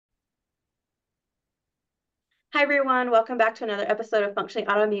Hi, everyone. Welcome back to another episode of Functionally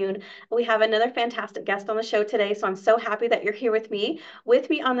Autoimmune. We have another fantastic guest on the show today, so I'm so happy that you're here with me. With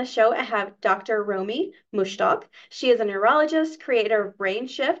me on the show, I have Dr. Romie Mushtaq. She is a neurologist, creator of Brain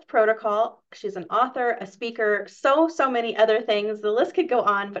Shift Protocol. She's an author, a speaker, so many other things. The list could go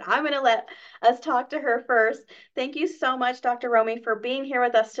on, but I'm going to let us talk to her first. Thank you so much, Dr. Romie, for being here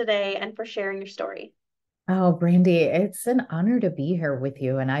with us today and for sharing your story. Oh, Brandy, it's an honor to be here with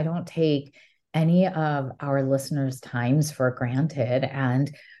you. And I don't take any of our listeners' times for granted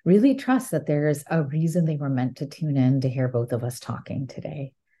and really trust that there's a reason they were meant to tune in to hear both of us talking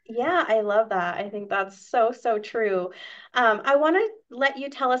today. Yeah, I love that. I think that's so true. I want to let you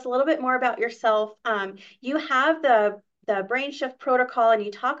tell us a little bit more about yourself. You have the brain shift protocol and you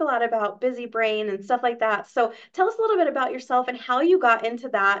talk a lot about busy brain and stuff like that. So tell us a little bit about yourself and how you got into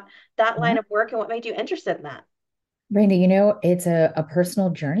that line Yeah. of work and what made you interested in that. Brandy, it's a personal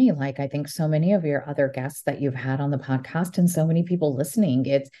journey, like I think so many of your other guests that you've had on the podcast and so many people listening.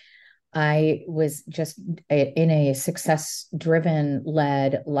 I was just in a success driven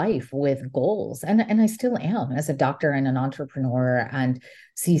led life with goals. And I still am as a doctor and an entrepreneur and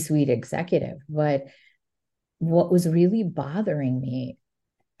C-suite executive. But what was really bothering me,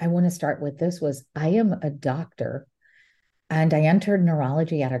 I want to start with this, was I am a doctor and I entered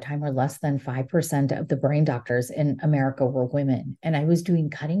neurology at a time where less than 5% of the brain doctors in America were women. And I was doing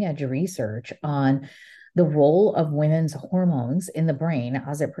cutting edge research on the role of women's hormones in the brain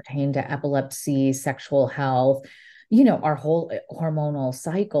as it pertained to epilepsy, sexual health, our whole hormonal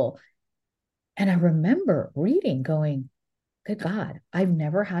cycle. And I remember reading, going, good God, I've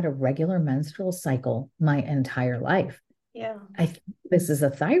never had a regular menstrual cycle my entire life. Yeah. I think this is a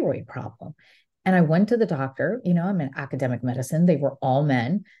thyroid problem. And I went to the doctor, I'm in academic medicine. They were all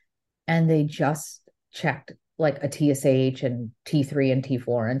men and they just checked like a TSH and T3 and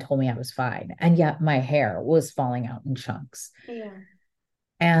T4 and told me I was fine. And yet my hair was falling out in chunks. Yeah.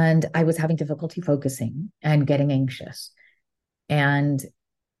 And I was having difficulty focusing and getting anxious. And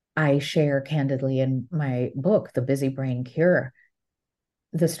I share candidly in my book, The Busy Brain Cure,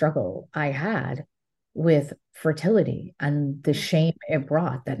 the struggle I had with fertility and the shame it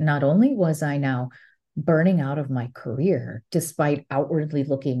brought that not only was I now burning out of my career, despite outwardly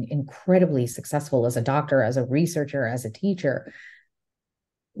looking incredibly successful as a doctor, as a researcher, as a teacher,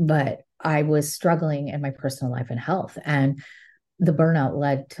 but I was struggling in my personal life and health. And the burnout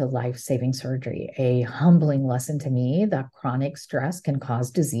led to life-saving surgery, a humbling lesson to me that chronic stress can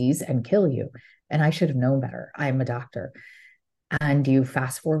cause disease and kill you. And I should have known better. I'm a doctor. And you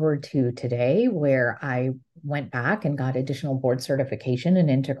fast forward to today, where I went back and got additional board certification in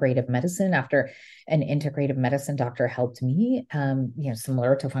integrative medicine after an integrative medicine doctor helped me,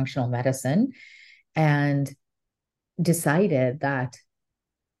 similar to functional medicine, and decided that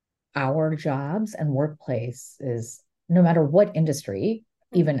our jobs and workplace is, no matter what industry,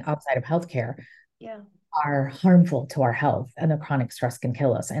 Mhm. even outside of healthcare, Yeah. are harmful to our health and the chronic stress can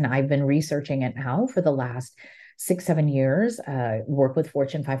kill us. And I've been researching it now for the last 6, 7 years, work with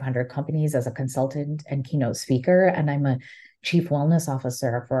Fortune 500 companies as a consultant and keynote speaker. And I'm a chief wellness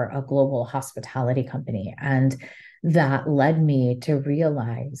officer for a global hospitality company. And that led me to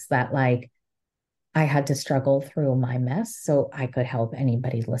realize that like I had to struggle through my mess so I could help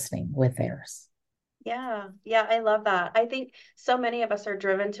anybody listening with theirs. Yeah, I love that. I think so many of us are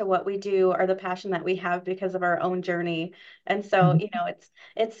driven to what we do or the passion that we have because of our own journey. And so, Mhm.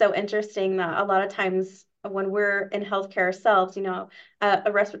 it's so interesting that a lot of times when we're in healthcare ourselves,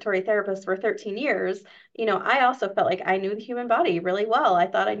 a respiratory therapist for 13 years, I also felt like I knew the human body really well. I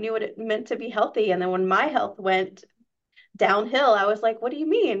thought I knew what it meant to be healthy. And then when my health went downhill, I was like, what do you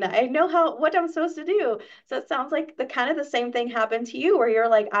mean? I know what I'm supposed to do. So it sounds like the kind of the same thing happened to you where you're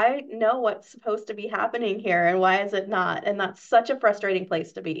like, I know what's supposed to be happening here and why is it not? And that's such a frustrating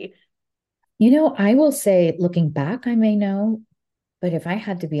place to be. I will say, looking back, I may know, but if I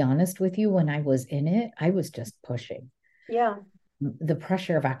had to be honest with you, when I was in it, I was just pushing Yeah. the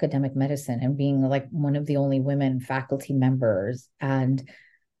pressure of academic medicine and being like one of the only women faculty members. And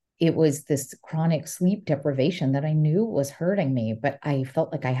it was this chronic sleep deprivation that I knew was hurting me, but I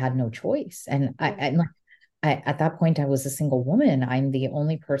felt like I had no choice. Yeah. At that point, I was a single woman. I'm the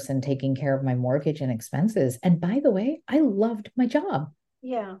only person taking care of my mortgage and expenses. And by the way, I loved my job.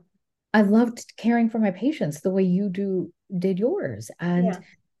 Yeah. I loved caring for my patients the way did yours. And Yeah.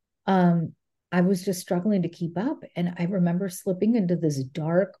 um, I was just struggling to keep up. And I remember slipping into this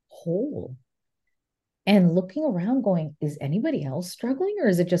dark hole and looking around going, is anybody else struggling or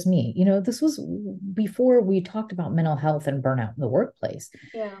is it just me? This was before we talked about mental health and burnout in the workplace.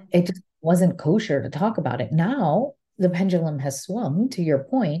 Yeah. It just wasn't kosher to talk about it. Now the pendulum has swung, to your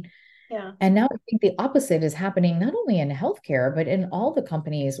point, Yeah. And now I think the opposite is happening not only in healthcare, but in all the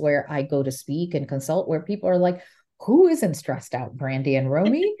companies where I go to speak and consult, where people are like, who isn't stressed out, Brandy and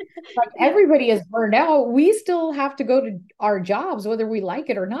Romie? Like Yeah. everybody is burned out. We still have to go to our jobs, whether we like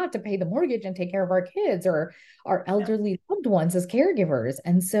it or not, to pay the mortgage and take care of our kids or our Yeah. elderly loved ones as caregivers.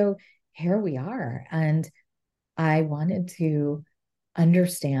 And so here we are. And I wanted to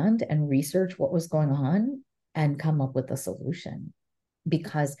understand and research what was going on and come up with a solution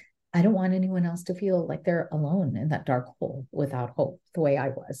because I don't want anyone else to feel like they're alone in that dark hole without hope, the way I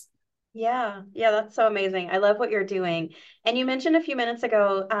was. Yeah, yeah, that's so amazing. I love what you're doing. And you mentioned a few minutes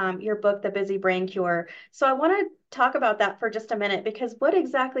ago, your book, The Busy Brain Cure. So I want to talk about that for just a minute because what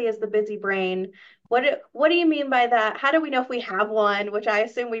exactly is the busy brain? What do you mean by that? How do we know if we have one, which I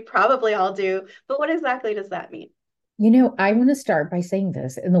assume we probably all do, but what exactly does that mean? I want to start by saying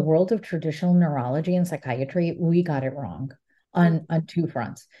this. In the world of traditional neurology and psychiatry, we got it wrong Mm, on two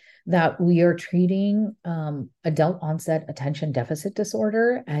fronts. That we are treating adult onset attention deficit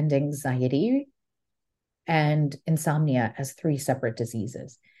disorder and anxiety and insomnia as three separate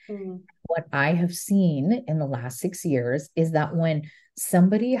diseases. mm, What I have seen in the last 6 years is that when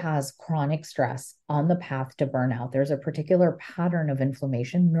somebody has chronic stress on the path to burnout, there's a particular pattern of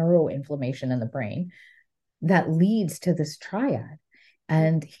inflammation, neuroinflammation in the brain that leads to this triad. mm,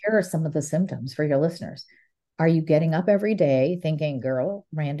 And here are some of the symptoms for your listeners. Are you getting up every day thinking, girl,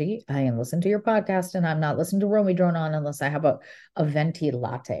 Randy, I am listening to your podcast and I'm not listening to Romie drone on unless I have a venti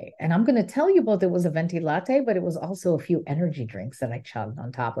latte. And I'm going to tell you both it was a venti latte, but it was also a few energy drinks that I chugged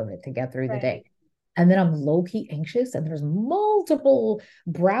on top of it to get through the day. right. And then I'm low key anxious, and there's multiple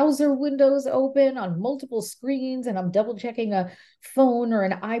browser windows open on multiple screens, and I'm double checking a phone or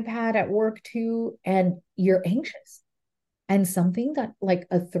an iPad at work too. And you're anxious. And something that, like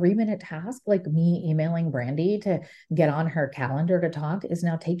a 3 minute task, like me emailing Brandy to get on her calendar to talk, is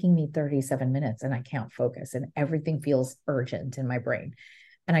now taking me 37 minutes and I can't focus. And everything feels urgent in my brain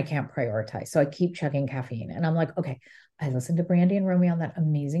and I can't prioritize. So I keep chugging caffeine. And I'm like, okay, I listened to Brandy and Romie on that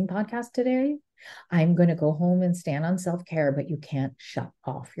amazing podcast today. I'm going to go home and stand on self care, but you can't shut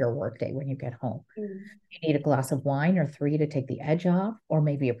off your workday when you get home. Mm, You need a glass of wine or three to take the edge off, or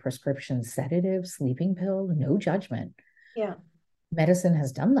maybe a prescription sedative, sleeping pill, no judgment. yeah. Medicine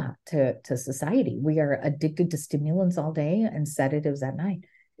has done that to society. We are addicted to stimulants all day and sedatives at night.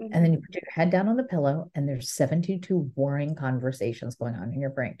 And Hmm. then you put your head down on the pillow and there's 72 boring conversations going on in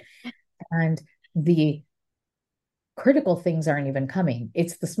your brain. And the critical things aren't even coming.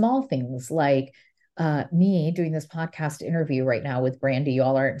 It's the small things like me doing this podcast interview right now with Brandy. You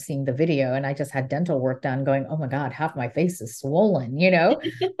all aren't seeing the video, and I just had dental work done going, oh my God, half my face is swollen, on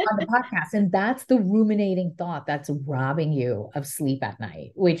the podcast. And that's the ruminating thought that's robbing you of sleep at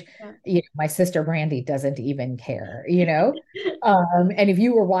night, which, Yeah. my sister Brandy doesn't even care. And if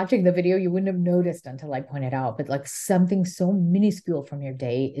you were watching the video, you wouldn't have noticed until I pointed out, but like something so minuscule from your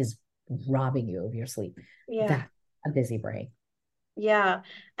day is robbing you of your sleep. Yeah. That a busy brain. Yeah.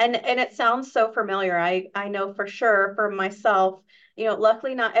 And it sounds so familiar. I know for sure for myself,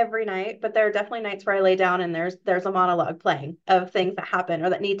 luckily not every night, but there are definitely nights where I lay down and there's a monologue playing of things that happen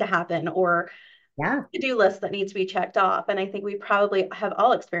or that need to happen or Yeah. to-do lists that need to be checked off. And I think we probably have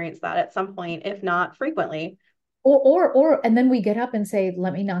all experienced that at some point, if not frequently. And then we get up and say,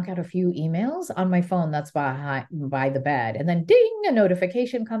 let me knock out a few emails on my phone that's by the bed. And then ding, a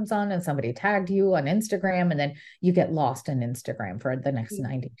notification comes on and somebody tagged you on Instagram. And then you get lost in Instagram for the next Mm.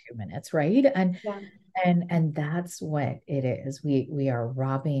 92 minutes, right? And Yeah. and that's what it is. We are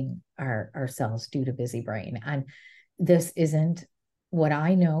robbing ourselves due to busy brain. And this isn't what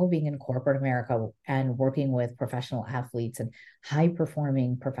I know being in corporate America and working with professional athletes and high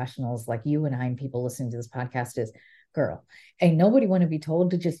performing professionals like you and I and people listening to this podcast is, girl, ain't nobody want to be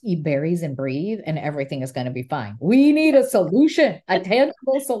told to just eat berries and breathe and everything is going to be fine. We need a solution, a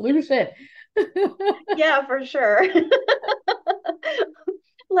tangible solution. Yeah, for sure.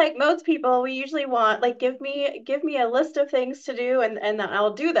 Like most people, we usually want like give me a list of things to do and then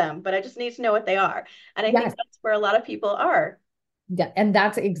I'll do them, but I just need to know what they are. And I think Yes. that's where a lot of people are. Yeah, and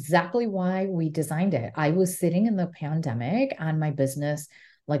that's exactly why we designed it. I was sitting in the pandemic and my business,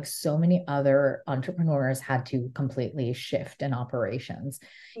 like so many other entrepreneurs, had to completely shift in operations.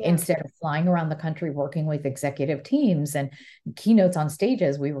 Yeah. Instead of flying around the country working with executive teams and keynotes on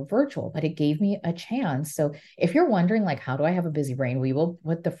stages, we were virtual, but it gave me a chance. So if you're wondering, like, how do I have a busy brain? We will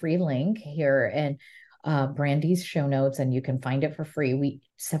put the free link here in Brandy's show notes, and you can find it for free.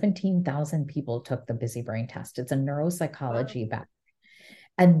 17,000 people took the busy brain test. It's a Wow. neuropsychology back.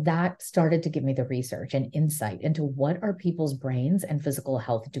 And that started to give me the research and insight into what are people's brains and physical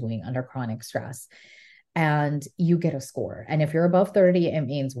health doing under chronic stress. and you get a score. And if you're above 30, it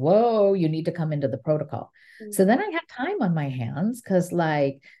means, whoa, you need to come into the protocol. So then Mhm. I had time on my hands because,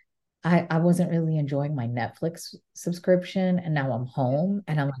 like, I wasn't really enjoying my Netflix subscription. And now I'm home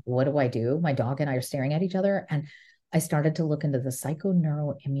and I'm like, what do I do? My dog and I are staring at each other. And I started to look into the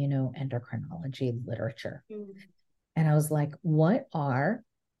psychoneuroimmunoendocrinology literature. Mhm. And I was like, what are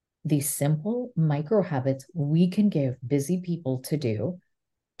these simple micro habits we can give busy people to do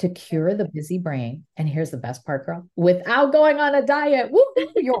to Yeah. cure the busy brain? And here's the best part, girl, without going on a diet.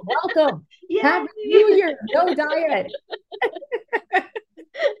 Woohoo, you're welcome. Happy Yay! New Year. No diet.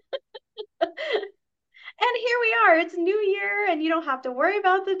 And here we are. It's New Year, and you don't have to worry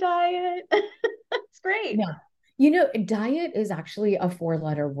about the diet. It's great. Yeah. Diet is actually a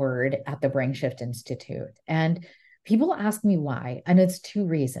four-letter word at the Brain Shift Institute. And people ask me why. And it's two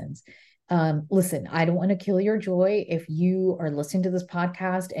reasons. Listen, I don't want to kill your joy. If you are listening to this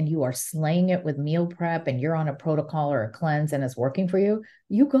podcast and you are slaying it with meal prep and you're on a protocol or a cleanse and it's working for you,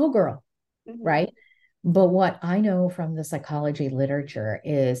 you go, girl, Hmm. right? But what I know from the psychology literature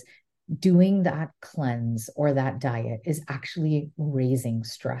is doing that cleanse or that diet is actually raising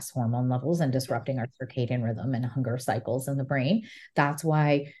stress hormone levels and Yeah. disrupting our circadian rhythm and hunger cycles in the brain. That's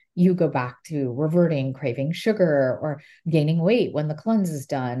why you go back to reverting craving sugar or gaining weight when the cleanse is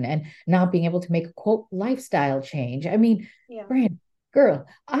done and not being able to make a quote lifestyle change. I mean, Yeah. Brand, girl,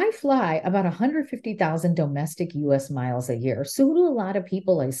 I fly about 150,000 domestic US miles a year. So do a lot of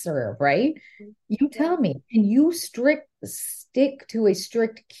people I serve, right? You Yeah. tell me, can you stick to a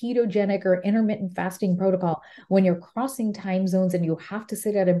strict ketogenic or intermittent fasting protocol when you're crossing time zones and you have to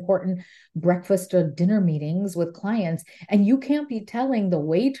sit at important breakfast or dinner meetings with clients and you can't be telling the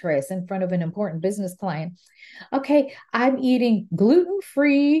waitress in front of an important business client, okay, I'm eating gluten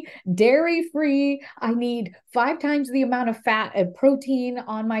free, dairy free. I need 5 times the amount of fat and protein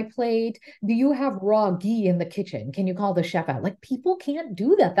on my plate. Do you have raw ghee in the kitchen? Can you call the chef out? Like, people can't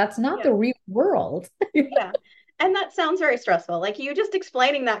do that. That's not Yeah. the real world. Yeah. And that sounds very stressful. Like you just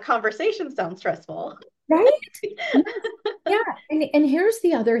explaining that conversation sounds stressful. Right? Yes. Yeah. And here's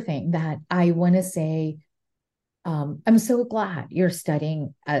the other thing that I want to say. I'm so glad you're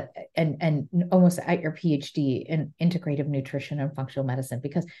studying and almost at your PhD in integrative nutrition and functional medicine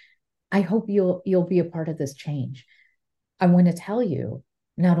because I hope you'll be a part of this change. I want to tell you,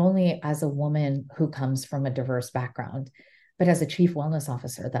 not only as a woman who comes from a diverse background, but as a chief wellness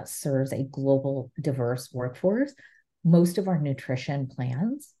officer that serves a global diverse workforce, most of our nutrition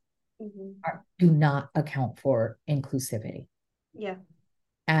plans Hmm. do not account for inclusivity. Yeah.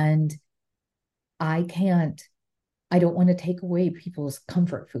 And I can't, I don't want to take away people's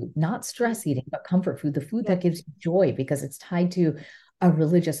comfort food, not Mhm. stress eating, but comfort food, the food Yeah. that gives you joy because it's tied to a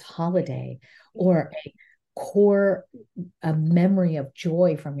religious holiday Hmm. or a core a memory of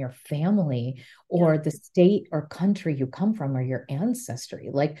joy from your family Yeah. or the state or country you come from or your ancestry.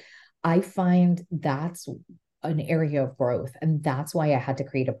 Like, I find that's an area of growth. And that's why I had to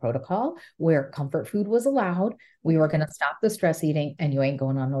create a protocol where comfort food was allowed. We were Hmm. going to stop the stress eating and you ain't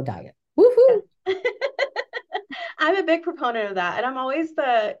going on no diet. Yeah. Woohoo! I'm a big proponent of that. And I'm always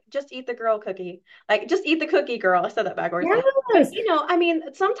the just eat the girl cookie. Like just eat the cookie girl. I said that backwards. But Yes. I mean,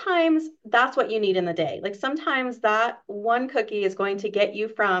 sometimes that's what you need in the day. Like sometimes that one cookie is going to get you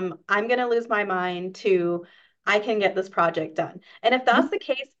from I'm going to lose my mind to I can get this project done. And if that's the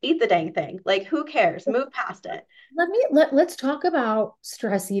case, eat the dang thing. Like who cares? Move past it. Let's talk about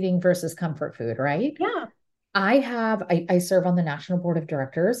stress eating versus comfort food, right? Yeah. I serve on the National Board of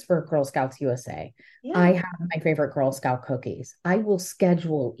Directors for Girl Scouts USA. I Yeah. have my favorite Girl Scout cookies. I will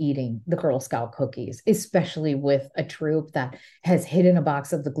schedule eating the Girl Scout cookies, especially with a troop that has hidden a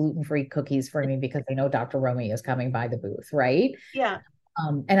box of the gluten-free cookies for me because they know Dr. Romie is coming by the booth, right? Yeah.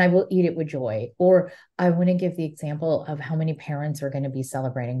 And I will eat it with joy. Or I want to give the example of how many parents are going to be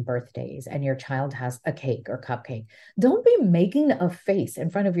celebrating birthdays and your child has a cake or cupcake. Don't be making a face in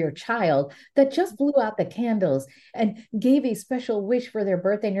front of your child that just blew out the candles and gave a special wish for their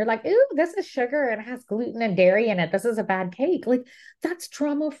birthday. And you're like, ooh, this is sugar and it has gluten and dairy in it. This is a bad cake. Like, that's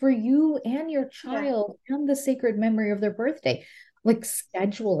trauma for you and your Yeah. child and the sacred memory of their birthday. Like,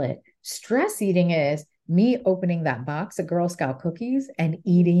 schedule it. Stress eating is me opening that box of Girl Scout cookies and Mhm.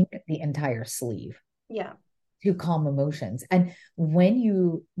 eating the entire sleeve Yeah. to calm emotions. And when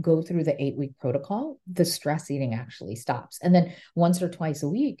you go through the 8 week protocol, the stress eating actually stops. And then once or twice a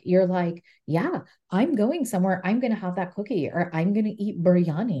week, you're like, yeah, I'm going somewhere. I'm going to have that cookie or I'm going to eat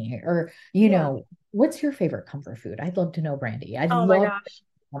biryani or, Yeah. what's your favorite comfort food? I'd love to know, Brandy. I'd Oh my love. gosh.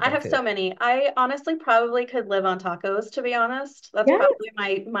 I comfort have food. so many. I honestly probably could live on tacos, to be honest. That's Yeah.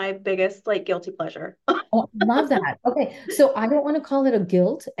 probably my biggest like guilty pleasure. Oh, love that. Okay. So I don't want to call it a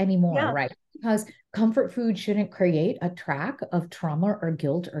guilt anymore, Yeah. right? Because comfort food shouldn't create a track of trauma or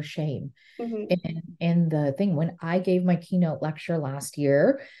guilt or shame. Hmm. In the thing, when I gave my keynote lecture last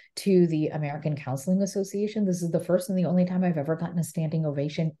year to the American Counseling Association, this is the first and the only time I've ever gotten a standing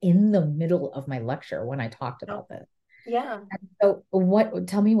ovation in the middle of my lecture when I talked Oh, about this. yeah. So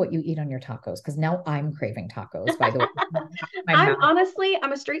tell me what you eat on your tacos, because now I'm craving tacos, by the way. My I'm mouth. honestly,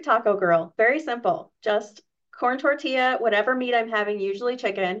 I'm a street taco girl. Very simple. Just corn tortilla, whatever meat I'm having, usually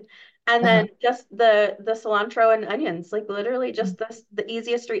chicken, and then Uh-huh. just the cilantro and onions. Like literally just the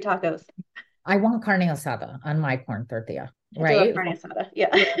easiest street tacos. I want carne asada on my corn tortilla, I do love right? carne asada. Yeah.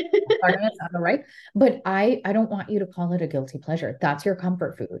 Yeah, carne asada, right? But I don't want you to call it a guilty pleasure. That's your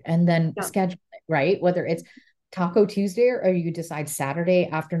comfort food. And then Yeah. schedule it, right? Whether it's Taco Tuesday or you decide Saturday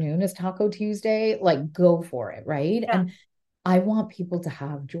afternoon is Taco Tuesday, like go for it, right? Yeah. And I want people to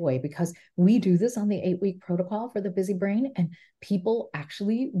have joy because we do this on the 8-week protocol for the busy brain, and people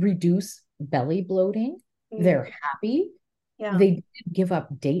actually reduce belly bloating. Mm, They're happy. yeah. They didn't give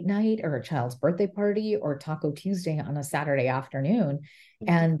up date night or a child's birthday party or Taco Tuesday on a Saturday afternoon, Mhm.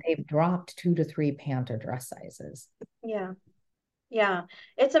 and they've dropped 2 to 3 pant or dress sizes. Yeah. Yeah,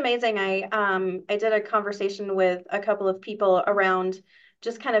 it's amazing. I did a conversation with a couple of people around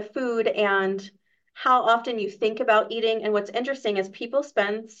just kind of food and how often you think about eating. And what's interesting is people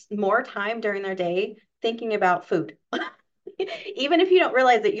spend more time during their day thinking about food. Even if you don't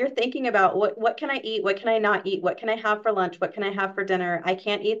realize it, you're thinking about what can I eat? What can I not eat? What can I have for lunch? What can I have for dinner? I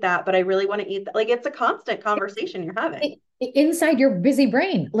can't eat that, but I really want to eat that. Like it's a constant conversation you're having. Inside your busy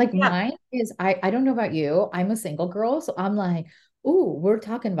brain. Like Yeah. mine is, I don't know about you. I'm a single girl. So I'm like, ooh, we're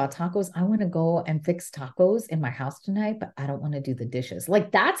talking about tacos. I want to go and fix tacos in my house tonight, but I don't want to do the dishes.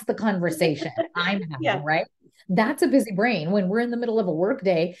 Like that's the conversation I'm having, Yeah. right? That's a busy brain when we're in the middle of a work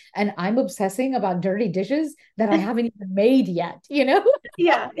day and I'm obsessing about dirty dishes that I haven't even made yet, you know?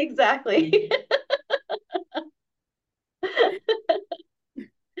 Yeah, exactly.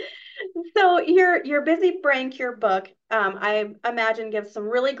 So your Busy Brain Cure book, I imagine gives some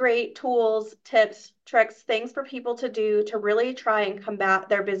really great tools, tips, tricks, things for people to do to really try and combat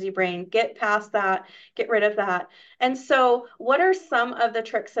their busy brain, get past that, get rid of that. And so, what are some of the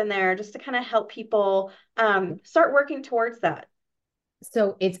tricks in there just to kind of help people start working towards that?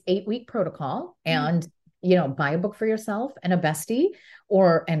 So it's 8-week protocol, Mhm. and buy a book for yourself and a bestie,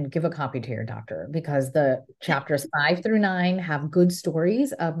 and give a copy to your doctor, because the chapters 5 through 9 have good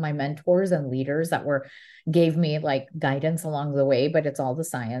stories of my mentors and leaders that were gave me like guidance along the way, but it's all the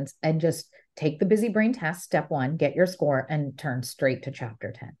science. And just take the busy brain test, step 1, get your score, and turn straight to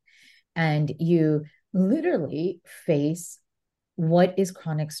chapter 10. And you literally face what is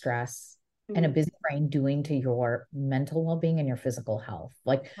chronic stress and a Mhm. busy brain doing to your mental well-being and your physical health.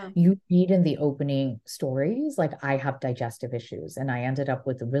 Like Yeah. you read in the opening stories, like I have digestive issues and I ended up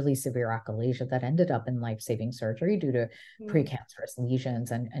with a really severe achalasia that ended up in life-saving surgery due to Mhm. precancerous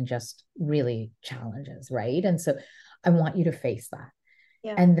lesions and just really challenges, right? And so I want you to face that.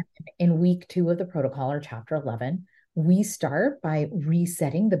 Yeah. And then in week 2 of the protocol, or chapter 11, we start by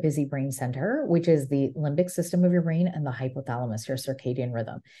resetting the busy brain center, which is the limbic system of your brain and the hypothalamus, your circadian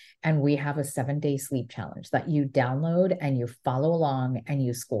rhythm. And we have a 7-day sleep challenge that you download and you follow along and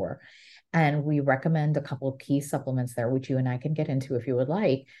you score. And we recommend a couple of key supplements there, which you and I can get into if you would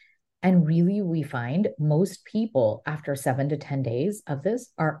like. And really, we find most people after 7 to 10 days of this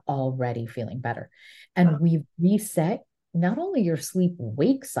are already feeling better. Wow. And we've reset not only your sleep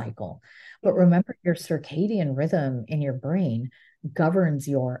wake cycle, but Mhm. remember your circadian rhythm in your brain governs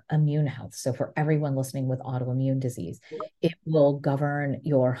your immune health. So, for everyone listening with autoimmune disease, it will govern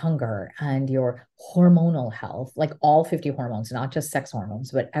your hunger and your hormonal health, like all 50 hormones, not just sex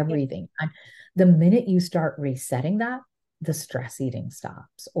hormones, but Yeah. everything. And the minute you start resetting that, the stress eating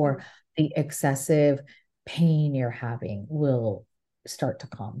stops, Mhm. or the excessive pain you're having will start to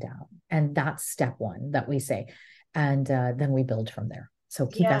calm down. And that's step 1 that we say. And then we build from there. So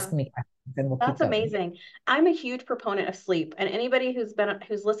keep Yeah. asking me questions and we'll keep That's going. amazing. I'm a huge proponent of sleep, and anybody who's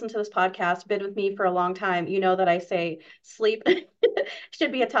listened to this podcast, been with me for a long time, you know that I say sleep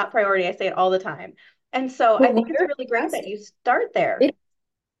should be a top priority. I say it all the time. And so I But think when it's you're really great that stressed, you start there. it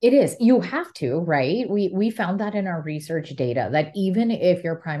it is. You have to, right? We found that in our research data that even if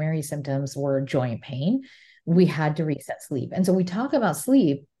your primary symptoms were joint pain, we had to reset sleep. And so we talk about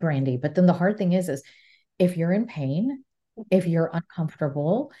sleep, Brandy, but then the hard thing is if you're in pain, if you're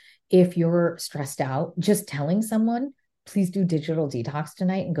uncomfortable, if you're stressed out, just telling someone, please do digital detox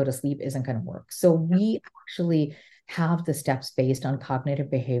tonight and go to sleep isn't going to work. So Yeah. we actually have the steps based on cognitive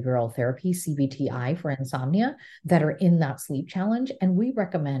behavioral therapy, CBTI, for insomnia that are in that sleep challenge. And we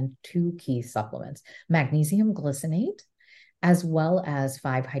recommend two key supplements: magnesium glycinate, as well as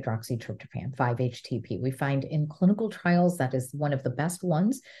 5-hydroxytryptophan, 5-HTP. We find in clinical trials that is one of the best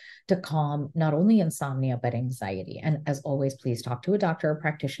ones to calm not only insomnia, but anxiety. And as always, please talk to a doctor or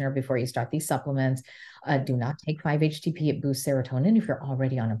practitioner before you start these supplements. Do not take 5-HTP. It boosts serotonin if you're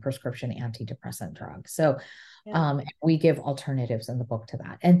already on a prescription antidepressant drug. So Yeah. we give alternatives in the book to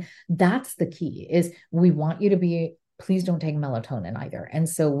that. And that's the key is we want you to be, please don't take melatonin either. And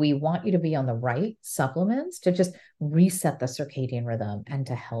so we want you to be on the right supplements to just reset the circadian rhythm and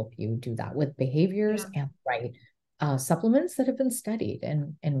to help you do that with behaviors Yeah. and right supplements that have been studied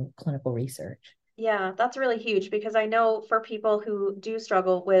in clinical research. Yeah, that's really huge because I know for people who do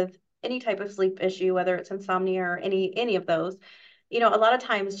struggle with any type of sleep issue, whether it's insomnia or any of those, a lot of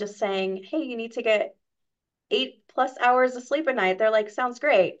times just saying, "Hey, you need to get 8+ hours of sleep a night," they're like, "Sounds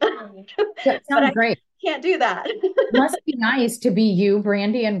great," That but sounds I great. can't do that. Must be nice to be you,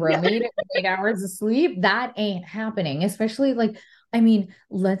 Brandy and Yeah. Romie, to get 8 hours of sleep. That ain't happening. Especially like, I mean,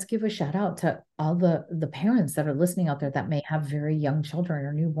 let's give a shout out to all the parents that are listening out there that may have very young children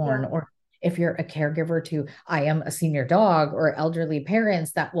or newborn, Yeah. or if you're a caregiver to, I am a senior dog or elderly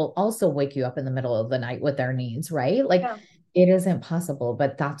parents that will also wake you up in the middle of the night with their needs, right? Like Yeah. it isn't possible,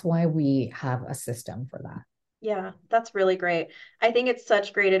 but that's why we have a system for that. Yeah, that's really great. I think it's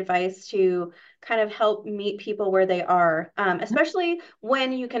such great advice to kind of help meet people where they are, especially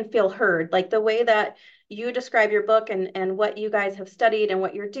when you can feel heard, like the way that you describe your book and what you guys have studied and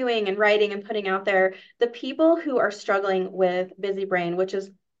what you're doing and writing and putting out there. The people who are struggling with busy brain, which is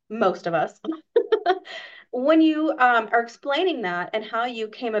most of us, when you are explaining that and how you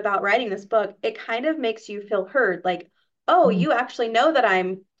came about writing this book, it kind of makes you feel heard. Like, oh, Mm. you actually know that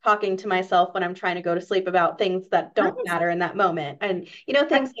I'm talking to myself when I'm trying to go to sleep about things that don't Yes. matter in that moment, and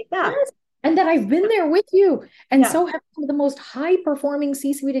things like that. Yes. And that I've been there with you. And Yeah, so have some of the most high performing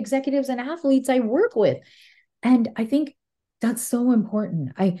C-suite executives and athletes I work with. And I think that's so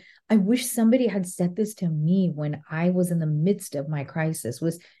important. I wish somebody had said this to me when I was in the midst of my crisis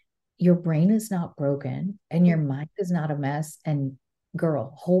was your brain is not broken and your mind is not a mess. And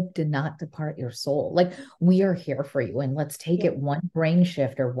girl, hope did not depart your soul. Like we are here for you. And let's take yeah, it one brain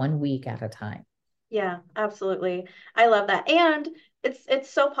shift or one week at a time. yeah, absolutely. I love that, and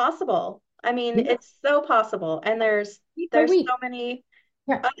it's so possible. I mean, Yeah, it's so possible, and there's week by there's week. so many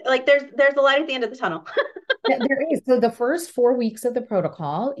Yeah. like there's a light at the end of the tunnel. There is. So the first 4 weeks of the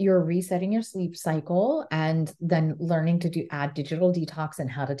protocol, you're resetting your sleep cycle and then learning to do add digital detox and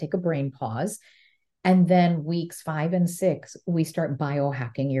how to take a brain pause. And then weeks 5 and 6, we start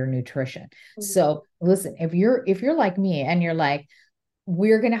biohacking your nutrition. Mhm. So listen, if you're like me and you're like,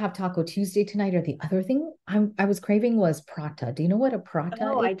 we're gonna have Taco Tuesday tonight, or the other thing I was craving was prata. Do you know what a prata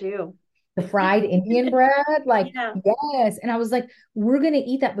Oh, is? I do. The fried Indian bread, like, Yeah, yes. And I was like, we're going to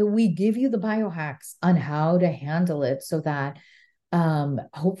eat that, but we give you the biohacks on how to handle it so that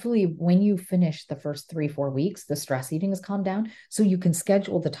hopefully when you finish the first 3 4 weeks, the stress eating has calmed down. So you can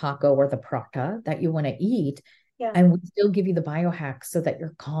schedule the taco or the prata that you want to eat. yeah. And we still give you the biohacks so that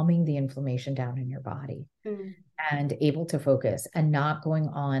you're calming the inflammation down in your body Mm. and able to focus and not going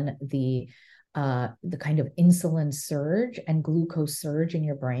on the kind of insulin surge and glucose surge in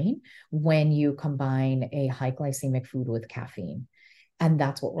your brain when you combine a high glycemic food with caffeine. And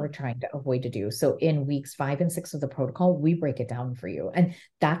that's what we're trying to avoid to do. So in weeks 5 and 6 of the protocol, we break it down for you. And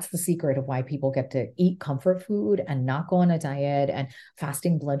that's the secret of why people get to eat comfort food and not go on a diet, and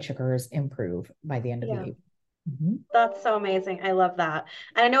fasting blood sugars improve by the end of the Yeah. week. Mhm. That's so amazing. I love that.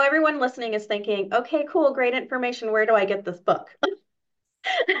 And I know everyone listening is thinking, okay, cool, great information. Where do I get this book?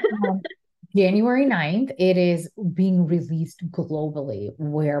 Um, January 9th, it is being released globally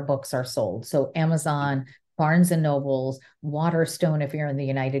where books are sold. So Amazon, Barnes and Nobles, Waterstone, if you're in the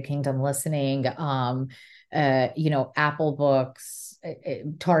United Kingdom listening, Apple Books,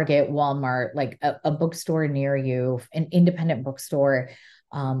 Target, Walmart, like a bookstore near you, an independent bookstore,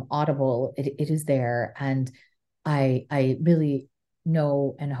 Audible, it is there. And I really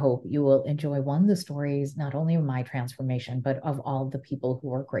know and hope you will enjoy one the stories not only of my transformation but of all the people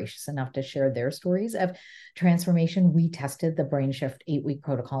who are gracious enough to share their stories of transformation. We tested the brain shift 8 week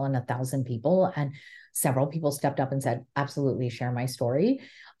protocol on 1,000 people, and several people stepped up and said, absolutely, share my story.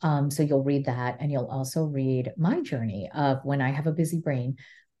 So you'll read that, and you'll also read my journey of when I have a busy brain.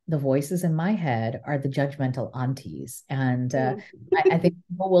 The voices in my head are the judgmental aunties, and Mm. I think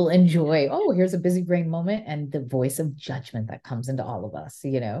people will enjoy, oh, here's a busy brain moment, and the voice of judgment that comes into all of us,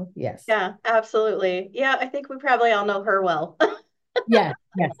 Yes. Yeah, absolutely. Yeah, I think we probably all know her well. Yes,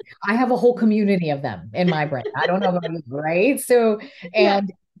 yes. I have a whole community of them in my brain. I don't know about you, right? So, Yeah.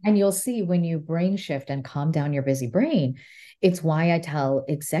 and you'll see when you brain shift and calm down your busy brain, it's why I tell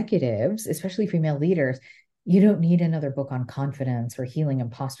executives, especially female leaders, you don't need another book on confidence or healing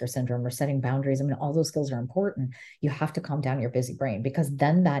imposter syndrome or setting boundaries. I mean, all those skills are important. You have to calm down your busy brain because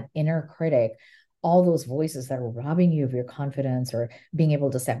then that inner critic, all those voices that are robbing you of your confidence or being able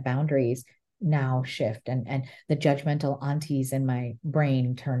to set boundaries now shift and the judgmental aunties in my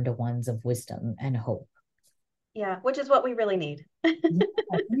brain turn to ones of wisdom and hope. Yeah, which is what we really need. Yeah,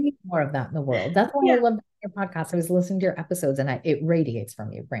 we need more of that in the world. That's why I Yeah. love your podcast. I was listening to your episodes and it radiates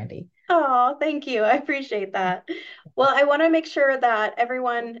from you, Brandy. Oh, thank you. I appreciate that. Well, I want to make sure that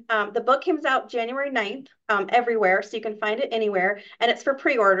everyone, the book comes out January 9th, everywhere, so you can find it anywhere, and it's for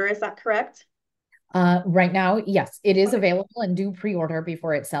pre-order. Is that correct? Right now, yes, it is Okay. available and do pre-order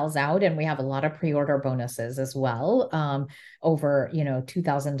before it sells out. And we have a lot of pre-order bonuses as well. Over,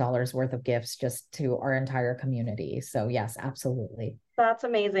 $2,000 worth of gifts just to our entire community. So yes, absolutely. That's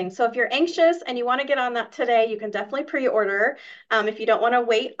amazing. So if you're anxious and you want to get on that today, you can definitely pre-order. If you don't want to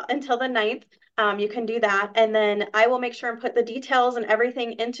wait until the 9th, you can do that. And then I will make sure and put the details and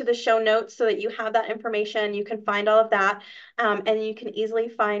everything into the show notes so that you have that information. You can find all of that. And you can easily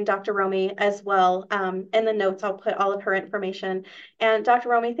find Dr. Romie as well. In the notes, I'll put all of her information. And Dr.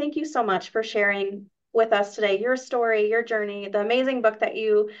 Romie, thank you so much for sharing with us today your story, your journey, the amazing book that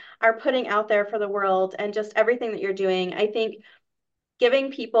you are putting out there for the world, and just everything that you're doing. I think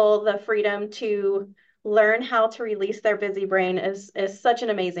giving people the freedom to learn how to release their busy brain is such an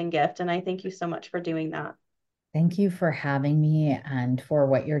amazing gift. And I thank you so much for doing that. Thank you for having me and for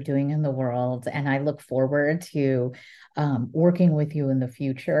what you're doing in the world. And I look forward to working with you in the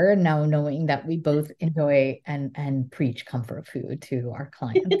future, now knowing that we both enjoy and preach comfort food to our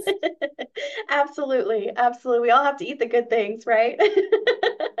clients. Absolutely. Absolutely. We all have to eat the good things, right?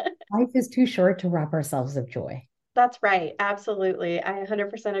 Life is too short to rob ourselves of joy. That's right. Absolutely. I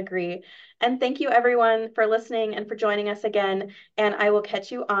 100% agree. And thank you, everyone, for listening and for joining us again. And I will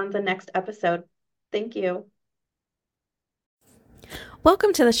catch you on the next episode. Thank you.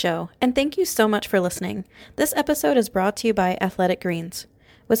 Welcome to the show, and thank you so much for listening. This episode is brought to you by Athletic Greens,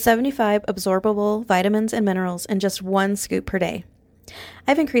 with 75 absorbable vitamins and minerals in just one scoop per day.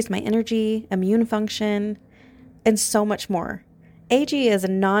 I've increased my energy, immune function, and so much more. AG is a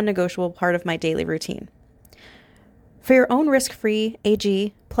non-negotiable part of my daily routine. For your own risk-free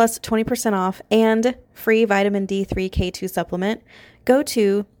AG plus 20% off and free vitamin D3K2 supplement, go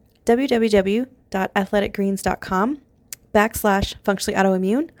to www.athleticgreens.com/functionally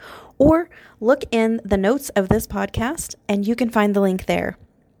autoimmune, or look in the notes of this podcast and you can find the link there.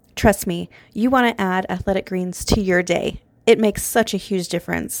 Trust me, you want to add Athletic Greens to your day. It makes such a huge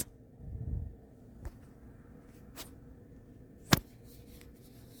difference.